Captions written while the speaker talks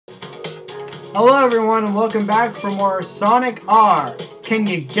Hello everyone and welcome back for more Sonic R. Can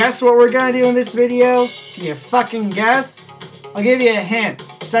you guess what we're gonna do in this video? Can you fucking guess? I'll give you a hint.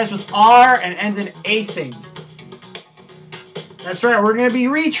 It starts with R and ends in acing. That's right, we're gonna be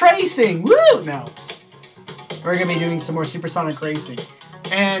retracing! Woo! No. We're gonna be doing some more Supersonic racing.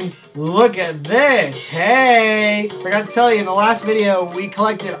 And look at this! Hey! Forgot to tell you, in the last video, we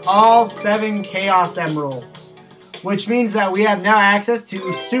collected all 7 Chaos Emeralds. Which means that we have now access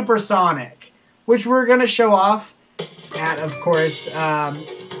to Supersonic, which we're going to show off at, of course,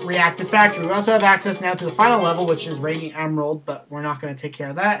 Reactive Factory. We also have access now to the final level, which is Radiant Emerald, but we're not going to take care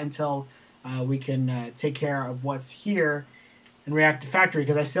of that until we can take care of what's here in Reactive Factory,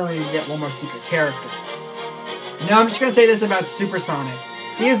 because I still need to get one more secret character. Now, I'm just going to say this about Supersonic.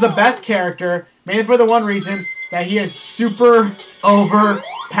 He is the best character, mainly for the one reason that he is super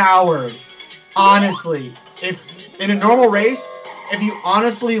overpowered. Honestly, if in a normal race, if you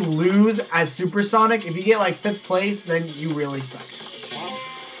honestly lose as Supersonic, if you get like 5th place, then you really suck at this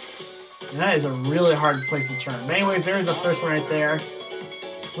game. And that is a really hard place to turn. But anyways, there's the first one right there.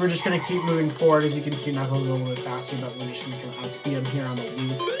 We're just going to keep moving forward. As you can see, Knuckles is a little bit faster, but we're just going to outspeed him here on the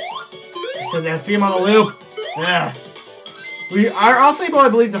loop. I said outspeed him on the loop. Yeah. We are also able, I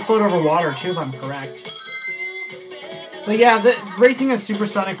believe, to float over water, too, if I'm correct. But yeah, racing as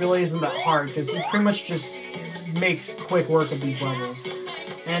Supersonic really isn't that hard, because he pretty much just makes quick work of these levels.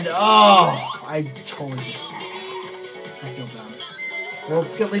 And, oh, I totally just... I feel dumb. Well,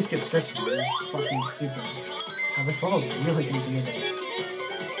 let's at least get this one. It's fucking stupid. Oh, this level is really confusing.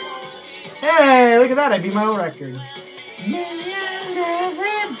 Hey, look at that, I beat my own record.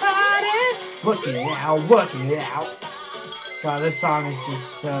 Look it out, look it out. God, this song is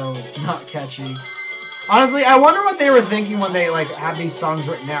just so not catchy. Honestly, I wonder what they were thinking when they like had these songs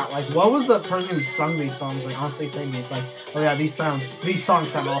written out. Like, what was the person who sung these songs like honestly thinking? It's like, oh yeah, these songs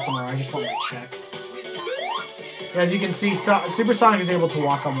sound awesome. Or I just want to check. As you can see, Supersonic is able to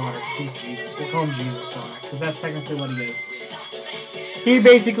walk on water because he's Jesus. We'll call him Jesus Sonic because that's technically what he is. He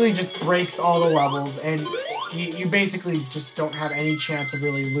basically just breaks all the levels, and you basically just don't have any chance of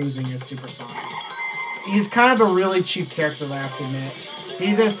really losing as Supersonic. He's kind of a really cheap character, I have to admit.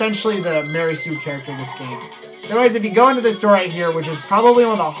 He's essentially the Mary Sue character in this game. So anyways, if you go into this door right here, which is probably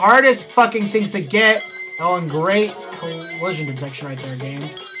one of the hardest fucking things to get, oh, and great collision detection right there, game.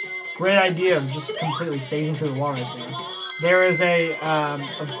 Great idea of just completely phasing through the wall right there. There is a,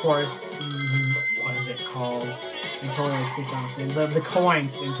 of course, what is it called? I totally like Space Sonic's name. The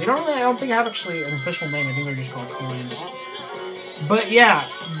coins things. They don't really, I don't think I have actually an official name. I think they're just called coins. But yeah,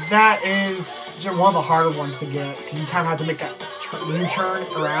 that is one of the harder ones to get, because you kind of have to make that U-turn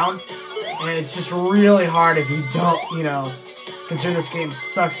around, and it's just really hard if you don't, you know, consider this game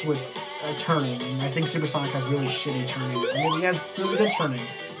sucks with turning, and I think Supersonic has really shitty turning. I mean, he has really good turning.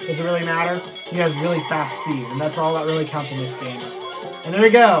 Does it really matter? He has really fast speed, and that's all that really counts in this game. And there we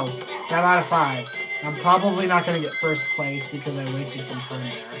go. 5 out of 5. I'm probably not going to get first place because I wasted some time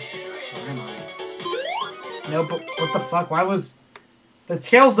there. Or am I? No, but what the fuck? Why was... The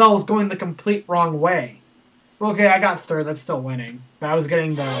Tails doll was going the complete wrong way. Okay, I got 3rd. That's still winning. But I was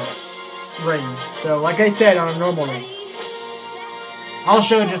getting the rings. So, like I said, on a normal race, I'll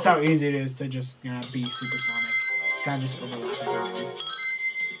show just how easy it is to just, you know, be Supersonic. Kind of just overlap everything.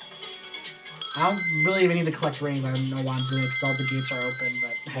 I don't really even need to collect rings. I don't know why I'm doing it because all the gates are open.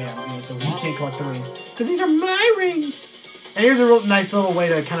 But hey, I'm doing it so he can't collect the rings. Because these are my rings! And here's a real nice little way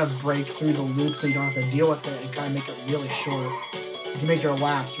to kind of break through the loop so you don't have to deal with it and kind of make it really short. You can make your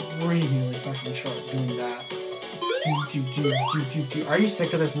laps really fucking short doing that. Are you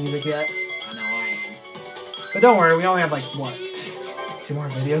sick of this music yet? I know I am. But don't worry, we only have like, what, 2 more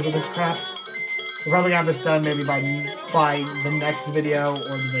videos of this crap? We're probably gonna have this done maybe by the next video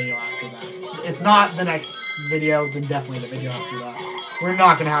or the video after that. If not the next video, then definitely the video after that. We're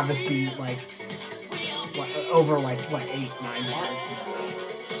not gonna have this be like, over like, what, 8, 9 parts.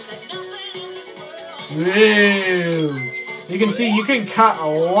 Woo! You can see you can cut a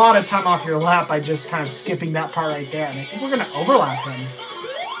lot of time off your lap by just kind of skipping that part right there. And I think we're going to overlap him.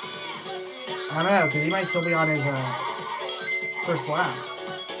 I don't know, because he might still be on his first lap.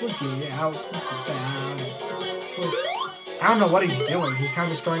 Look at how bad. I don't know what he's doing. He's kind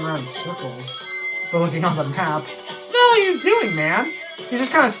of just going around in circles. But looking on the map. What the hell are you doing, man? He's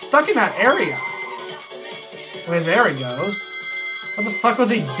just kind of stuck in that area. Wait, there he goes. What the fuck was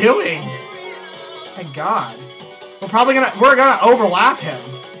he doing? My god. We're gonna overlap him.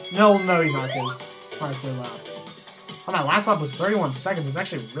 No, he's not, because my 3rd lap. Oh, my last lap was 31 seconds. It's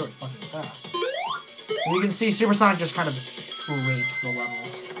actually really fucking fast. And you can see Supersonic just kind of rapes the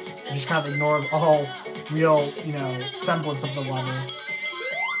levels. It just kind of ignores all real, you know, semblance of the level.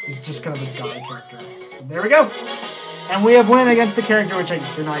 He's just kind of a god character. So there we go. And we have win against the character, which I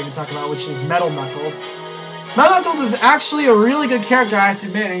did not even talk about, which is Metal Knuckles. Metal Knuckles is actually a really good character, I have to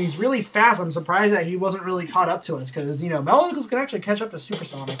admit, and he's really fast. I'm surprised that he wasn't really caught up to us, because, you know, Metal Knuckles can actually catch up to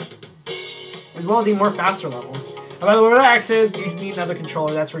Supersonic, as well as the more faster levels. And by the way, where the X is, you need another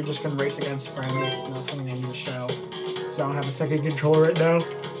controller. That's where you're just going to race against friends. It's not something I need to show. So I don't have a second controller right now,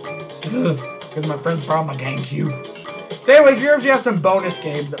 because my friends borrowed my GameCube. So anyways, we have some bonus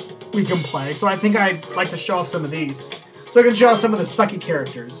games that we can play, so I think I'd like to show off some of these. So I can show off some of the sucky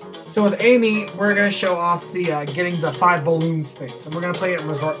characters. So with Amy, we're going to show off the getting the 5 balloons things, and we're going to play it in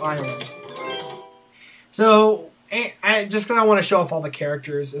Resort Island. So, just because I want to show off all the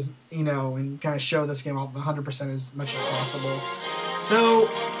characters, is you know, and kind of show this game off 100% as much as possible. So,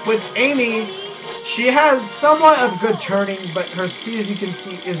 with Amy, she has somewhat of good turning, but her speed, as you can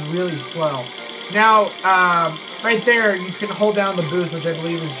see, is really slow. Now, right there, you can hold down the boost, which I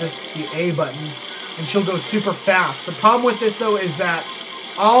believe is just the A button, and she'll go super fast. The problem with this, though, is that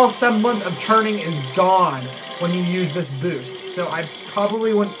all semblance of turning is gone when you use this boost. So I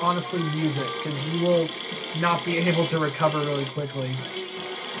probably wouldn't honestly use it, because you will not be able to recover really quickly.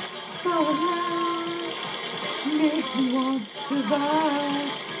 So loud, makes me want to survive.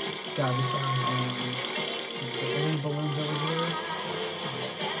 God, this song is amazing. So any balloons over here?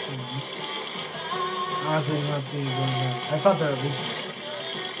 Honestly, I'm not seeing balloons. I thought there were at least one.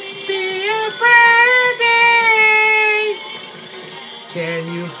 Be a birthday! Can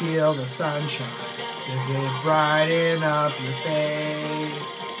you feel the sunshine? Does it brighten up your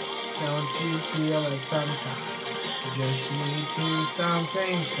face? Don't you feel it sometimes? You just need to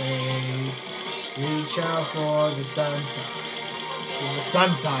something face. Reach out for the sunshine. The sun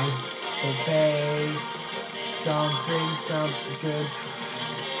sign. The face. Something from the good times.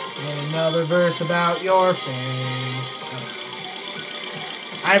 And another verse about your face.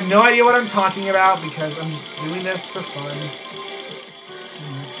 I have no idea what I'm talking about because I'm just doing this for fun.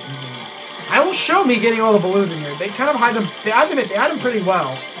 I will show me getting all the balloons in here. They kind of hide them. They hide them pretty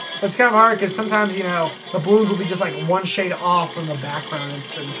well. It's kind of hard because sometimes, you know, the balloons will be just like one shade off from the background at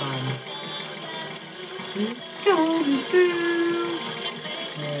certain times. It's going through.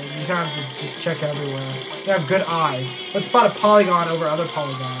 And you kind of have to just check everywhere. They have good eyes. Let's spot a polygon over other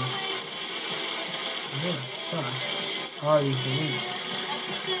polygons. Where the fuck are these balloons?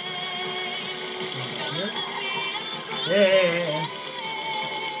 Yeah.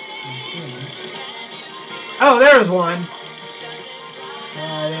 Oh, there's one.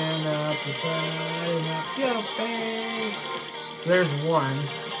 Brighten up your face. There's one.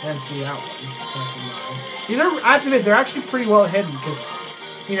 I didn't see that one. These are, I have to admit, they're actually pretty well hidden because,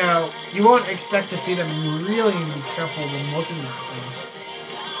 you know, you won't expect to see them. You really need to be careful when looking at them.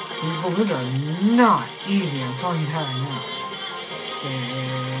 These balloons are not easy. I'm telling you that right now.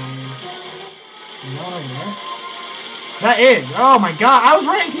 Not over there. That is. Oh my god. I was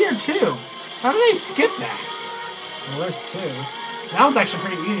right here too. How did they skip that? Well, there's two. That one's actually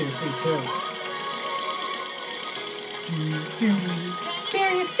pretty easy to see too. Can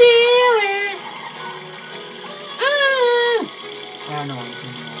you feel it? I don't know what I'm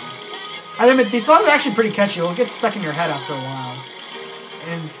saying. I mean, these songs are actually pretty catchy. It'll get stuck in your head after a while.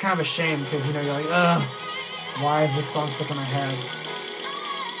 And it's kind of a shame because, you know, you're like, ugh, why is this song stuck in my head?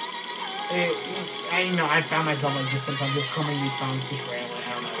 You know, I found myself like just sometimes just humming these songs just randomly.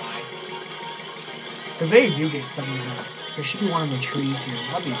 I don't know why. Because they do get stuck in your head. There should be one in the trees here.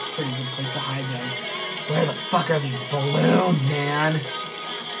 That'd be a pretty good place to hide them. Where the fuck are these balloons, man?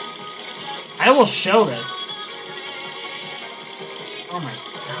 I will show this. Oh my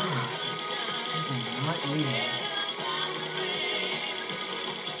god. This is not easy.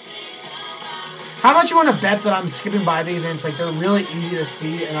 How much you want to bet that I'm skipping by these and it's like they're really easy to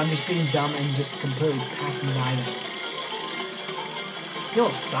see and I'm just being dumb and just completely passing by them? You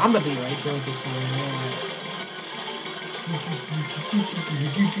know, samba beat right here with this song.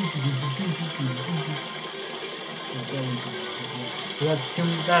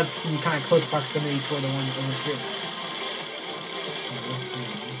 That's in kind of close proximity to where the one over here is. So let's see.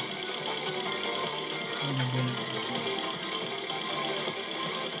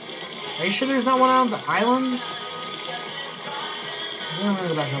 Are you sure there's not one on the island? I'm gonna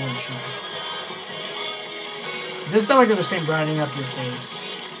go back over and show. This sounds like they're the same brightening up your face.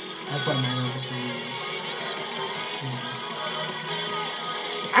 That's what I remember the same is.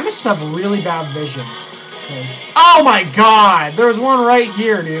 I must have really bad vision. Oh my god! There was one right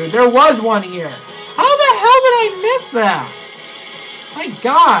here, dude. There was one here. How the hell did I miss that? My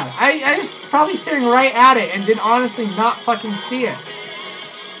god. I was probably staring right at it and did honestly not fucking see it.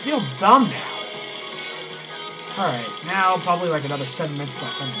 I feel dumb now. Alright, now probably like another 7 minutes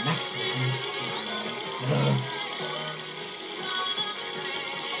left on the next one.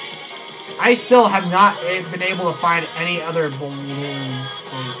 I still have not been able to find any other balloons.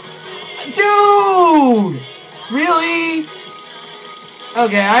 Dude! Really?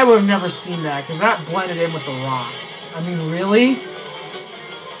 Okay, I would have never seen that, because that blended in with the rock. I mean, really?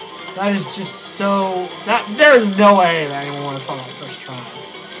 That is just so... There's no way that anyone would have saw that first try.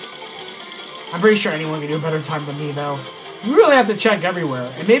 I'm pretty sure anyone can do a better time than me, though. You really have to check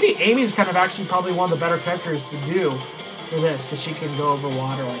everywhere. And maybe Amy's kind of actually probably one of the better characters to do for this, because she can go over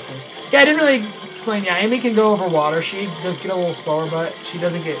water like this. Yeah, I didn't really explain. Yeah, Amy can go over water. She does get a little slower, but she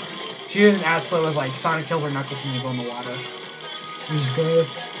doesn't get... She isn't as slow as, like, Sonic Tails or Knuckles when you go in the water. Which is good.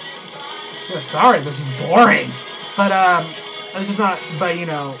 Oh, sorry, this is boring. But, this is not... But, you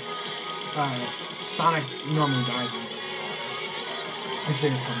know... Sonic normally dies when he goes in the water. This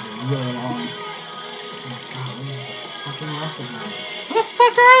video's going to be really long. Oh my god, what is the fucking rest of them? Where the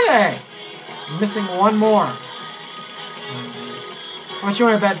fuck are they? I'm missing one more. How much you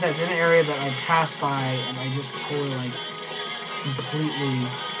want to bet that's in an area that I passed by and I just totally, like, completely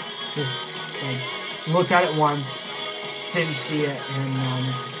just, like, looked at it once, didn't see it, and now I'm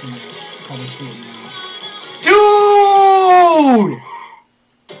just gonna probably see it now. Dude!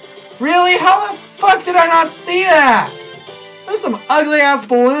 Really? How the fuck did I not see that? There's some ugly-ass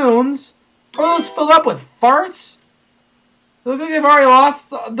balloons. Are those filled up with farts? They look like they've already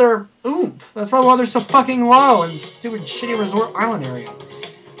lost their oomph. That's probably why they're so fucking low in this stupid shitty resort island area.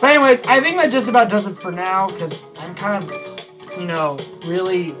 But anyways, I think that just about does it for now, because I'm kind of, you know,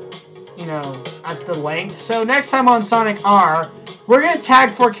 really, you know, at the length. So next time on Sonic R, we're going to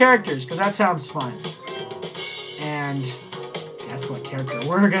tag 4 characters, because that sounds fun. And guess what character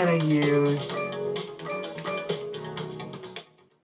we're going to use?